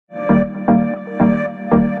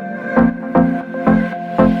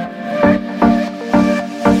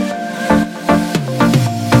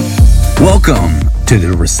Welcome to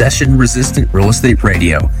the Recession Resistant Real Estate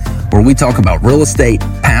Radio, where we talk about real estate,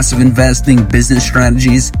 passive investing, business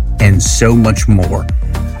strategies, and so much more.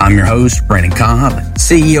 I'm your host, Brandon Cobb,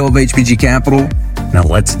 CEO of HBG Capital. Now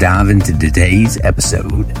let's dive into today's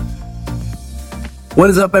episode. What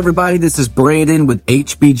is up, everybody? This is Brandon with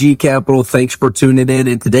HBG Capital. Thanks for tuning in.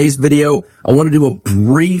 In today's video, I want to do a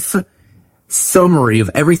brief summary of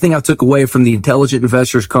everything I took away from the Intelligent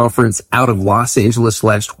Investors Conference out of Los Angeles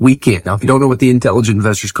last weekend. Now, if you don't know what the Intelligent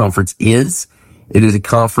Investors Conference is, it is a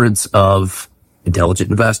conference of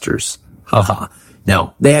intelligent investors.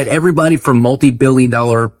 Now, they had everybody from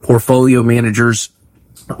multi-billion-dollar portfolio managers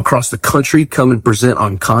across the country come and present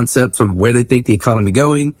on concepts on where they think the economy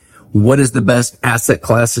going, what is the best asset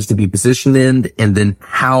classes to be positioned in, and then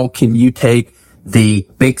how can you take the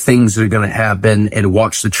big things that are going to happen and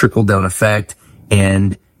watch the trickle-down effect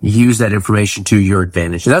and use that information to your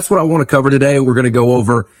advantage. And that's what I want to cover today. We're going to go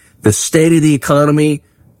over the state of the economy,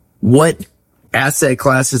 what asset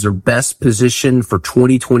classes are best positioned for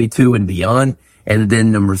 2022 and beyond. And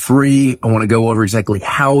then number 3, I want to go over exactly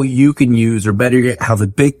how you can use, or better yet, how the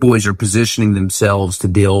big boys are positioning themselves to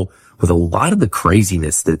deal with a lot of the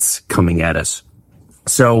craziness that's coming at us.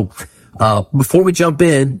 So, before we jump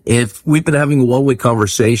in, if we've been having a one-way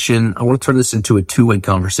conversation, I want to turn this into a two-way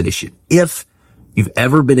conversation. If you've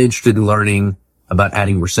ever been interested in learning about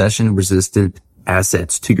adding recession-resistant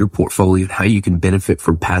assets to your portfolio and how you can benefit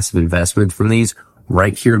from passive investment from these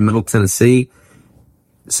right here in Middle Tennessee,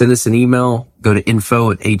 send us an email. Go to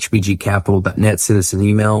info@hbgcapital.net, send us an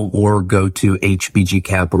email, or go to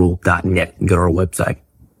hbgcapital.net and go to our website.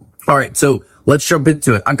 All right, so let's jump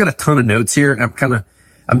into it. I've got a ton of notes here, and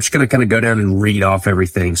I'm just going to go down and read off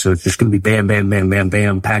everything. So it's just going to be bam, bam, bam, bam,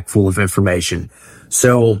 bam, packed full of information.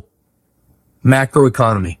 So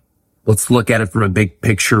macroeconomy. Let's look at it from a big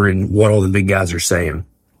picture and what all the big guys are saying.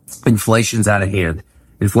 Inflation's out of hand.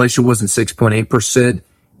 Inflation wasn't 6.8%.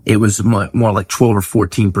 It was more like 12 or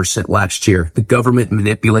 14% last year. The government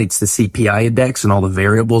manipulates the CPI index and all the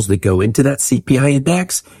variables that go into that CPI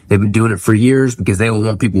index. They've been doing it for years because they don't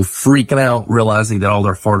want people freaking out, realizing that all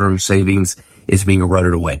their hard-earned savings is being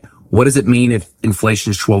eroded away. What does it mean if inflation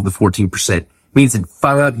is 12 to 14%? It means in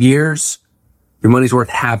 5 years, your money's worth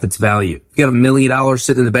half its value. If you got $1 million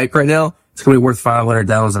sitting in the bank right now, it's going to be worth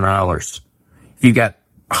 $500,000. If you got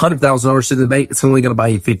 $100,000 sitting in the bank, it's only going to buy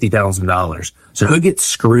you $50,000. So who gets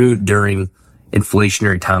screwed during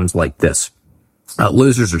inflationary times like this?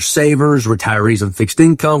 Losers are savers, retirees on fixed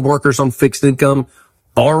income, workers on fixed income,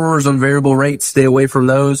 borrowers on variable rates. Stay away from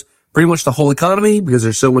those. Pretty much the whole economy, because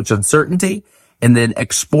there's so much uncertainty, and then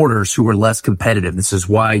exporters who are less competitive. This is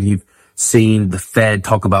why you've seen the Fed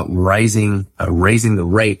talk about raising the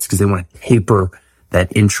rates, because they want to taper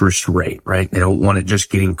that interest rate, right? They don't want it just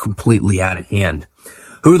getting completely out of hand.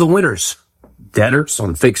 Who are the winners? Debtors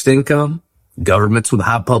on fixed income, governments with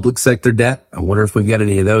high public sector debt. I wonder if we've got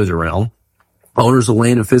any of those around. Owners of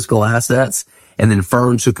land and physical assets, and then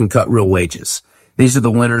firms who can cut real wages. These are the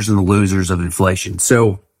winners and the losers of inflation.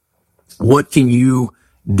 So what can you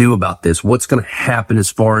do about this? What's going to happen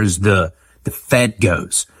as far as the Fed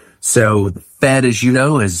goes? So the Fed, as you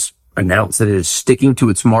know, has announced that it is sticking to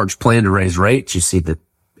its March plan to raise rates. You see the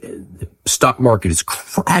stock market is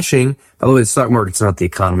crashing. By the way, the stock market's not the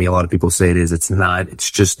economy. A lot of people say it is. It's not.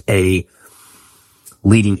 It's just a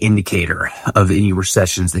leading indicator of any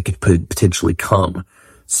recessions that could potentially come.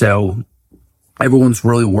 So everyone's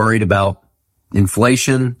really worried about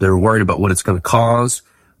inflation. They're worried about what it's going to cause.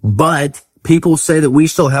 But people say that we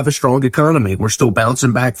still have a strong economy. We're still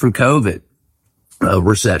bouncing back from COVID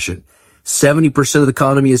recession. 70% of the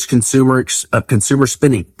economy is consumer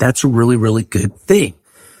spending. That's a really, really good thing.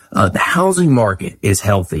 The housing market is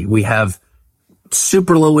healthy. We have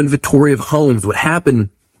super low inventory of homes. What happened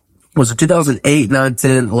was in 2008, 9,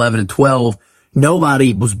 10, 11, and 12,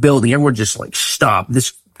 nobody was building. Everyone just stopped.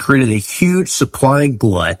 This created a huge supply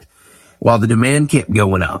glut, while the demand kept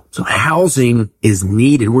going up. So housing is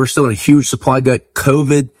needed. We're still in a huge supply glut.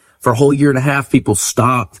 COVID, for a whole year and a half, people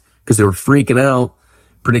stopped because they were freaking out,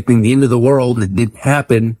 predicting the end of the world, and it didn't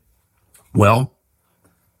happen. Well,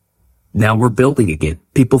 now we're building again.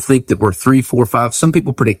 People think that we're 3, 4, 5. Some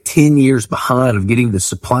people predict 10 years behind of getting the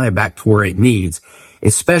supply back to where it needs.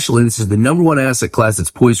 Especially, this is the number one asset class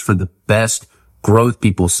that's poised for the best growth,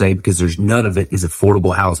 people say, because there's none of it is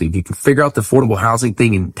affordable housing. If you can figure out the affordable housing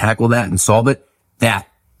thing and tackle that and solve it, that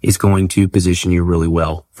is going to position you really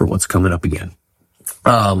well for what's coming up again.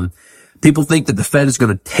 People think that the Fed is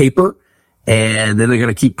going to taper, and then they're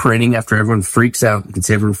going to keep printing after everyone freaks out. You can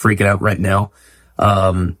see everyone freaking out right now.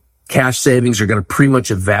 Cash savings are going to pretty much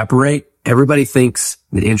evaporate. Everybody thinks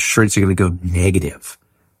that interest rates are going to go negative.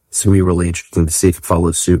 It's going to be really interesting to see if it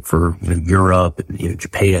follows suit for Europe and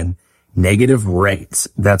Japan. Negative rates.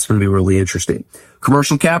 That's going to be really interesting.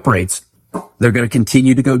 Commercial cap rates. They're going to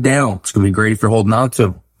continue to go down. It's going to be great if you're holding on to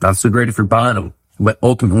them. Not so great if you're buying them. But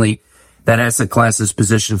ultimately, that asset class is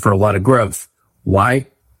positioned for a lot of growth. Why?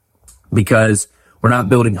 Because we're not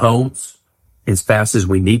building homes as fast as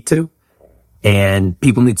we need to. And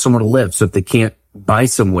people need somewhere to live. So if they can't buy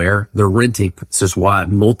somewhere, they're renting. This is why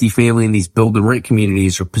multifamily in these build and rent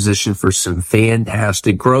communities are positioned for some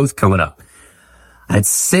fantastic growth coming up. I had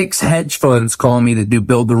 6 hedge funds calling me to do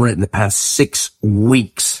build and rent in the past 6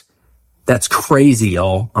 weeks. That's crazy,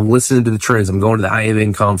 y'all. I'm listening to the trends. I'm going to the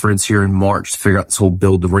IMN conference here in March to figure out this whole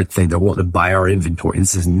build and rent thing. They're wanting to buy our inventory.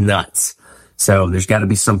 This is nuts. So there's got to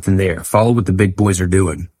be something there. Follow what the big boys are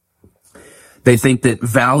doing. They think that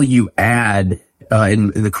value add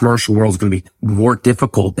in the commercial world is going to be more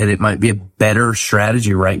difficult, and it might be a better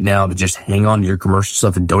strategy right now to just hang on to your commercial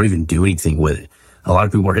stuff and don't even do anything with it. A lot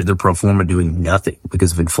of people are hitting their pro forma doing nothing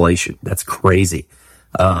because of inflation. That's crazy.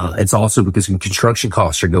 It's also because construction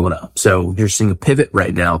costs are going up. So you're seeing a pivot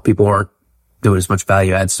right now. People aren't doing as much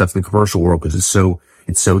value add stuff in the commercial world because it's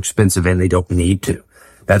so expensive and they don't need to.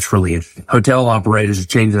 That's really interesting. Hotel operators are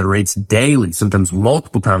changing their rates daily, sometimes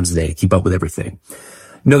multiple times a day to keep up with everything.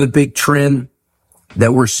 Another big trend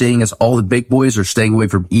that we're seeing is all the big boys are staying away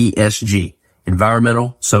from ESG,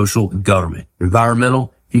 environmental, social, and government.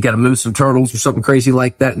 Environmental, if you got to move some turtles or something crazy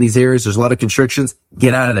like that in these areas, there's a lot of constrictions.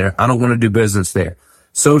 Get out of there. I don't want to do business there.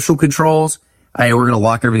 Social controls, hey, we're going to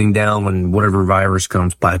lock everything down when whatever virus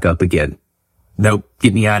comes back up again. Nope,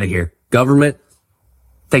 get me out of here. Government,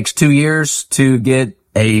 takes 2 years to get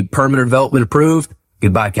a permanent development approved.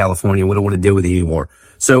 Goodbye, California. We don't want to deal with it anymore.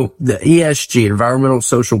 So the ESG, environmental,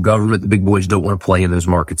 social, government, the big boys don't want to play in those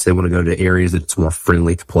markets. They want to go to areas that it's more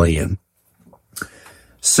friendly to play in.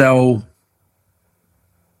 So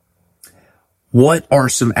what are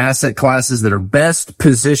some asset classes that are best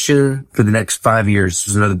positioned for the next 5 years? This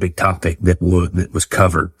is another big topic that was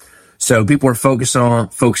covered. So people are focusing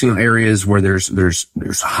on areas where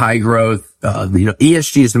there's high growth.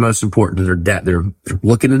 ESG is the most important. They're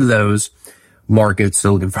looking into those markets.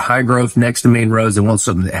 They're looking for high growth next to main roads. They want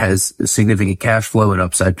something that has significant cash flow and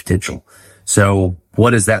upside potential. So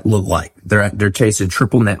what does that look like? They're chasing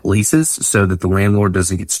triple net leases so that the landlord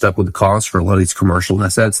doesn't get stuck with the cost for a lot of these commercial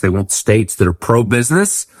assets. They want states that are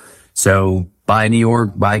pro-business. So buy New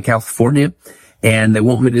York, buy California. And they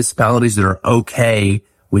want municipalities that are okay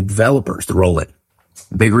with developers to roll in.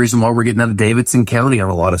 Big reason why we're getting out of Davidson County on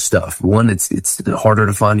a lot of stuff. One, it's harder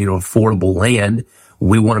to find, affordable land.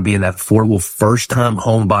 We want to be in that affordable first-time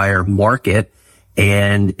home buyer market.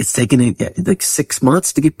 And it's taking like 6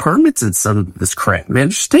 months to get permits in some of this crap, man.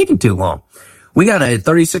 It's just taking too long. We got a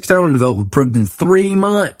 36-hour development approved in 3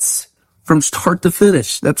 months from start to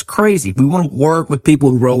finish. That's crazy. We want to work with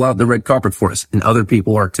people who roll out the red carpet for us, and other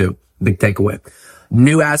people are too. Big takeaway.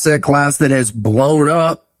 New asset class that has blown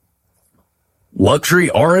up. Luxury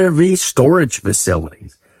RV storage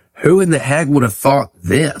facilities. Who in the heck would have thought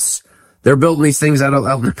this? They're building these things out in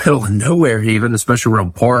the middle of nowhere even, especially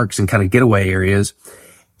around parks and kind of getaway areas.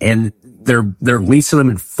 And they're leasing them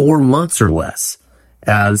in 4 months or less.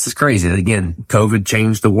 This is crazy. Again, COVID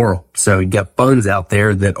changed the world. So you got funds out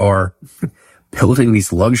there that are building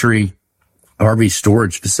these luxury RV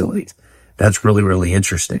storage facilities. That's really, really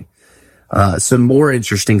interesting. Some more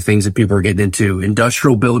interesting things that people are getting into,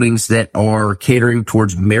 industrial buildings that are catering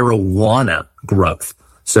towards marijuana growth.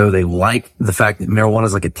 So they like the fact that marijuana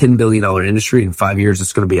is like a $10 billion industry. In 5 years,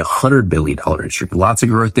 it's going to be a $100 billion industry. Lots of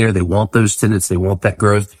growth there. They want those tenants. They want that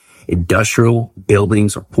growth. Industrial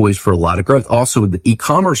buildings are poised for a lot of growth. Also, the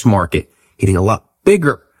e-commerce market getting a lot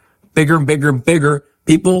bigger.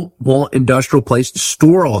 People want industrial place to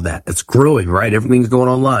store all that. That's growing, right? Everything's going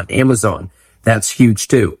online. Amazon, that's huge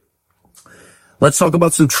too. Let's talk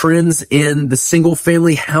about some trends in the single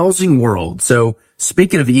family housing world. So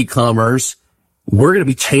speaking of e-commerce, we're going to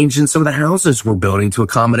be changing some of the houses we're building to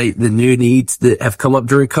accommodate the new needs that have come up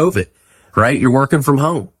during COVID, right? You're working from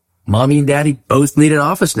home. Mommy and daddy both need an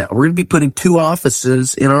office now. We're going to be putting 2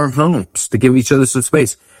 offices in our homes to give each other some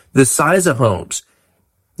space. The size of homes,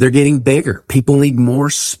 they're getting bigger. People need more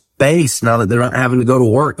space now that they're not having to go to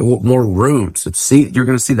work. They want more rooms. You're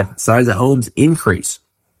going to see the size of homes increase.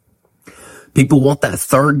 People want that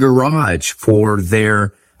third garage for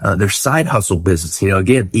their side hustle business.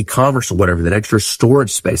 Again, e-commerce or whatever, that extra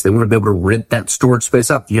storage space. They want to be able to rent that storage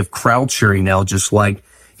space out. You have crowd sharing now, just like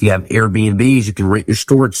you have Airbnbs. You can rent your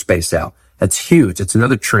storage space out. That's huge. It's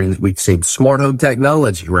another trend that we've seen. Smart home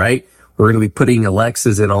technology, right? We're going to be putting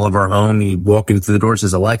Alexas in all of our home. You walk into the door, it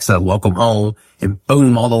says, Alexa, welcome home. And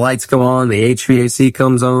boom, all the lights come on. The HVAC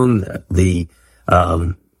comes on. The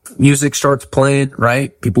music starts playing,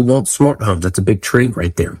 right? People want smart homes. That's a big trend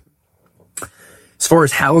right there. As far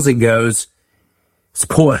as housing goes,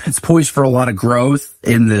 it's poised for a lot of growth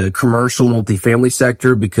in the commercial multifamily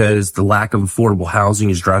sector because the lack of affordable housing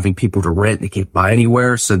is driving people to rent. They can't buy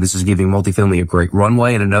anywhere. So this is giving multifamily a great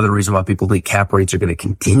runway. And another reason why people think cap rates are going to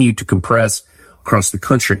continue to compress across the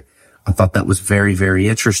country. I thought that was very, very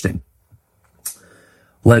interesting.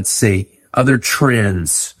 Let's see. Other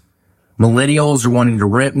trends. Millennials are wanting to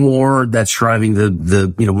rent more. That's driving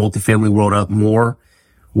the multifamily world up more.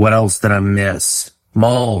 What else did I miss?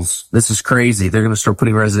 Malls. This is crazy. They're going to start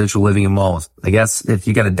putting residential living in malls. I guess if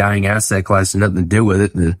you got a dying asset class and nothing to do with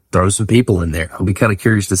it, then throw some people in there. I'll be kind of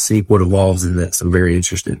curious to see what evolves in this. I'm very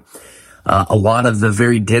interested. A lot of the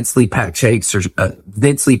very densely packed states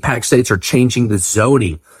are changing the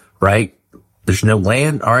zoning, right? There's no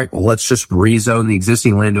land. All right. Well, let's just rezone the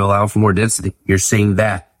existing land to allow for more density. You're seeing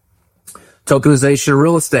that. Tokenization of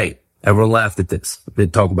real estate. Everyone laughed at this.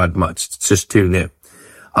 Didn't talk about it much. It's just too new.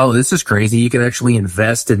 Oh, this is crazy. You can actually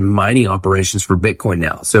invest in mining operations for Bitcoin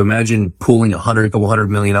now. So imagine pooling $100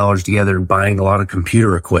 million together and buying a lot of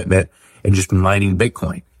computer equipment and just mining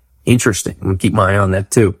Bitcoin. Interesting. I'm going to keep my eye on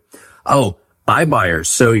that too. Oh, iBuyers.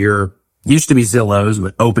 So used to be Zillows,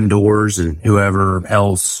 but Open Doors and whoever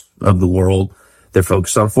else of the world, they're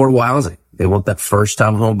focused on affordable housing. They want that first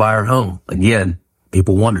time home buyer home. Again,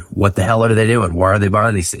 people wonder, what the hell are they doing? Why are they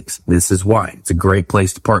buying these things? This is why. It's a great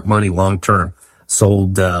place to park money long term.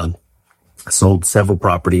 Sold several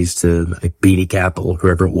properties to like BD Capital,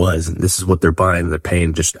 whoever it was, and this is what they're buying. They're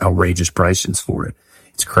paying just outrageous prices for it.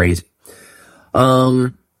 It's crazy.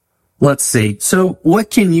 Let's see. So what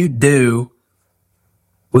can you do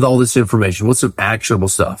with all this information? What's some actionable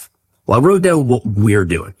stuff? Well, I wrote down what we're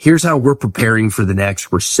doing. Here's how we're preparing for the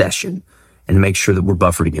next recession and make sure that we're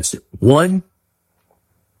buffered against it. One,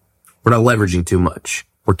 we're not leveraging too much.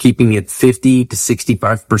 We're keeping it 50 to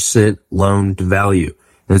 65% loan to value.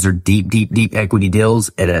 Those are deep equity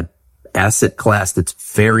deals at an asset class that's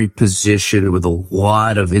very positioned with a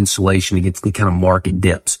lot of insulation against the kind of market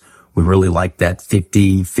dips. We really like that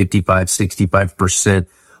 50, 55, 65%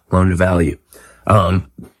 loan to value.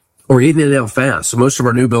 We're getting it out fast. So most of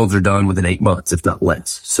our new builds are done within 8 months, if not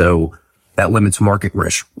less. So that limits market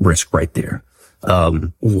risk right there.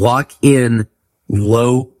 Lock in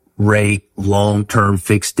low rate, long-term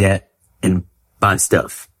fixed debt and buy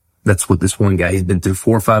stuff. That's what this one guy, he's been through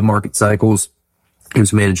 4 or 5 market cycles. He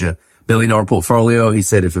was managing a $1 billion portfolio. He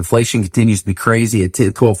said if inflation continues to be crazy at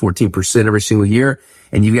 10, 12, 14% every single year,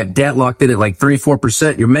 and you've got debt locked in at like 3,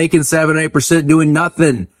 4%, you're making 7, 8% doing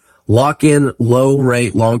nothing. Lock in low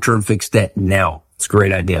rate, long-term fixed debt now. It's a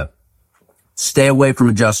great idea. Stay away from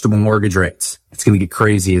adjustable mortgage rates. It's going to get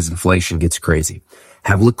crazy as inflation gets crazy.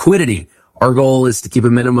 Have liquidity. Our goal is to keep a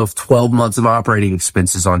minimum of 12 months of operating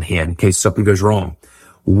expenses on hand in case something goes wrong.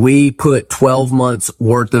 We put 12 months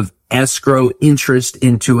worth of escrow interest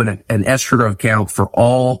into an escrow account for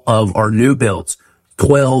all of our new builds.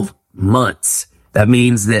 12 months. That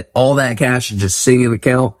means that all that cash is just sitting in the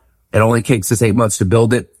account. It only takes us 8 months to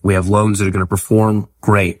build it. We have loans that are going to perform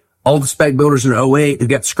great. All the spec builders in 08 who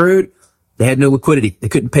got screwed, they had no liquidity. They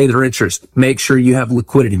couldn't pay their interest. Make sure you have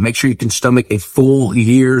liquidity. Make sure you can stomach a full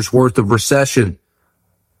year's worth of recession.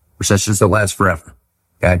 Recessions don't last forever.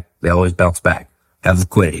 Okay? They always bounce back. Have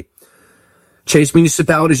liquidity. Chase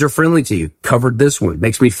municipalities are friendly to you. Covered this one.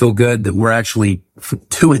 Makes me feel good that we're actually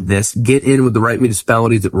doing this. Get in with the right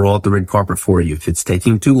municipalities that roll out the red carpet for you. If it's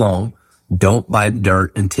taking too long, don't buy the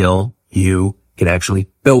dirt until you can actually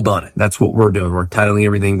build on it. That's what we're doing. We're titling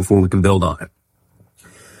everything before we can build on it.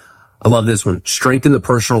 I love this one. Strengthen the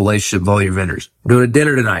personal relationship with all your vendors. We're doing a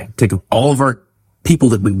dinner tonight. Take all of our people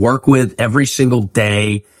that we work with every single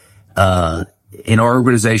day, in our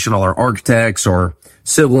organization, all our architects, our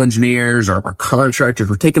civil engineers, our contractors.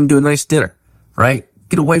 We're taking them to a nice dinner, right?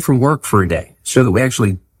 Get away from work for a day so that we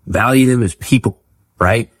actually value them as people,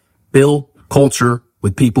 right? Build culture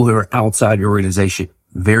with people who are outside your organization.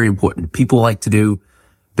 Very important. People like to do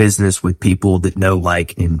business with people that know,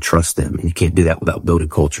 like, and trust them. And you can't do that without building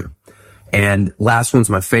culture. And last one's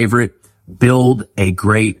my favorite. Build a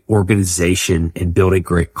great organization and build a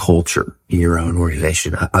great culture in your own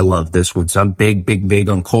organization. I love this one. So I'm big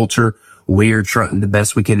on culture. We're trying the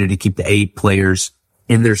best we can do to keep the 8 players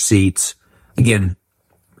in their seats. Again,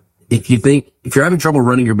 if you're having trouble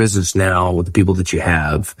running your business now with the people that you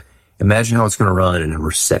have, imagine how it's going to run in a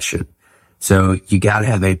recession. So you got to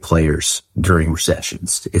have 8 players during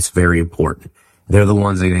recessions. It's very important. They're the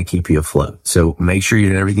ones that are going to keep you afloat. So make sure you're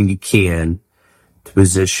doing everything you can to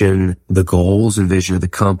position the goals and vision of the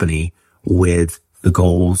company with the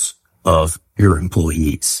goals of your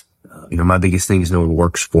employees. My biggest thing is no one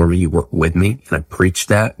works for me. You work with me. And I preach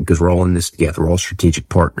that because we're all in this together. We're all strategic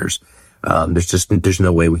partners. There's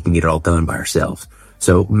no way we can get it all done by ourselves.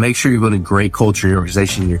 So make sure you're building a great culture in your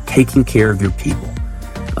organization. And you're taking care of your people.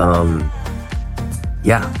 I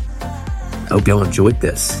hope y'all enjoyed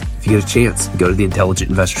this. If you get a chance, go to the Intelligent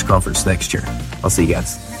Investors Conference next year. I'll see you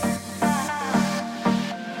guys.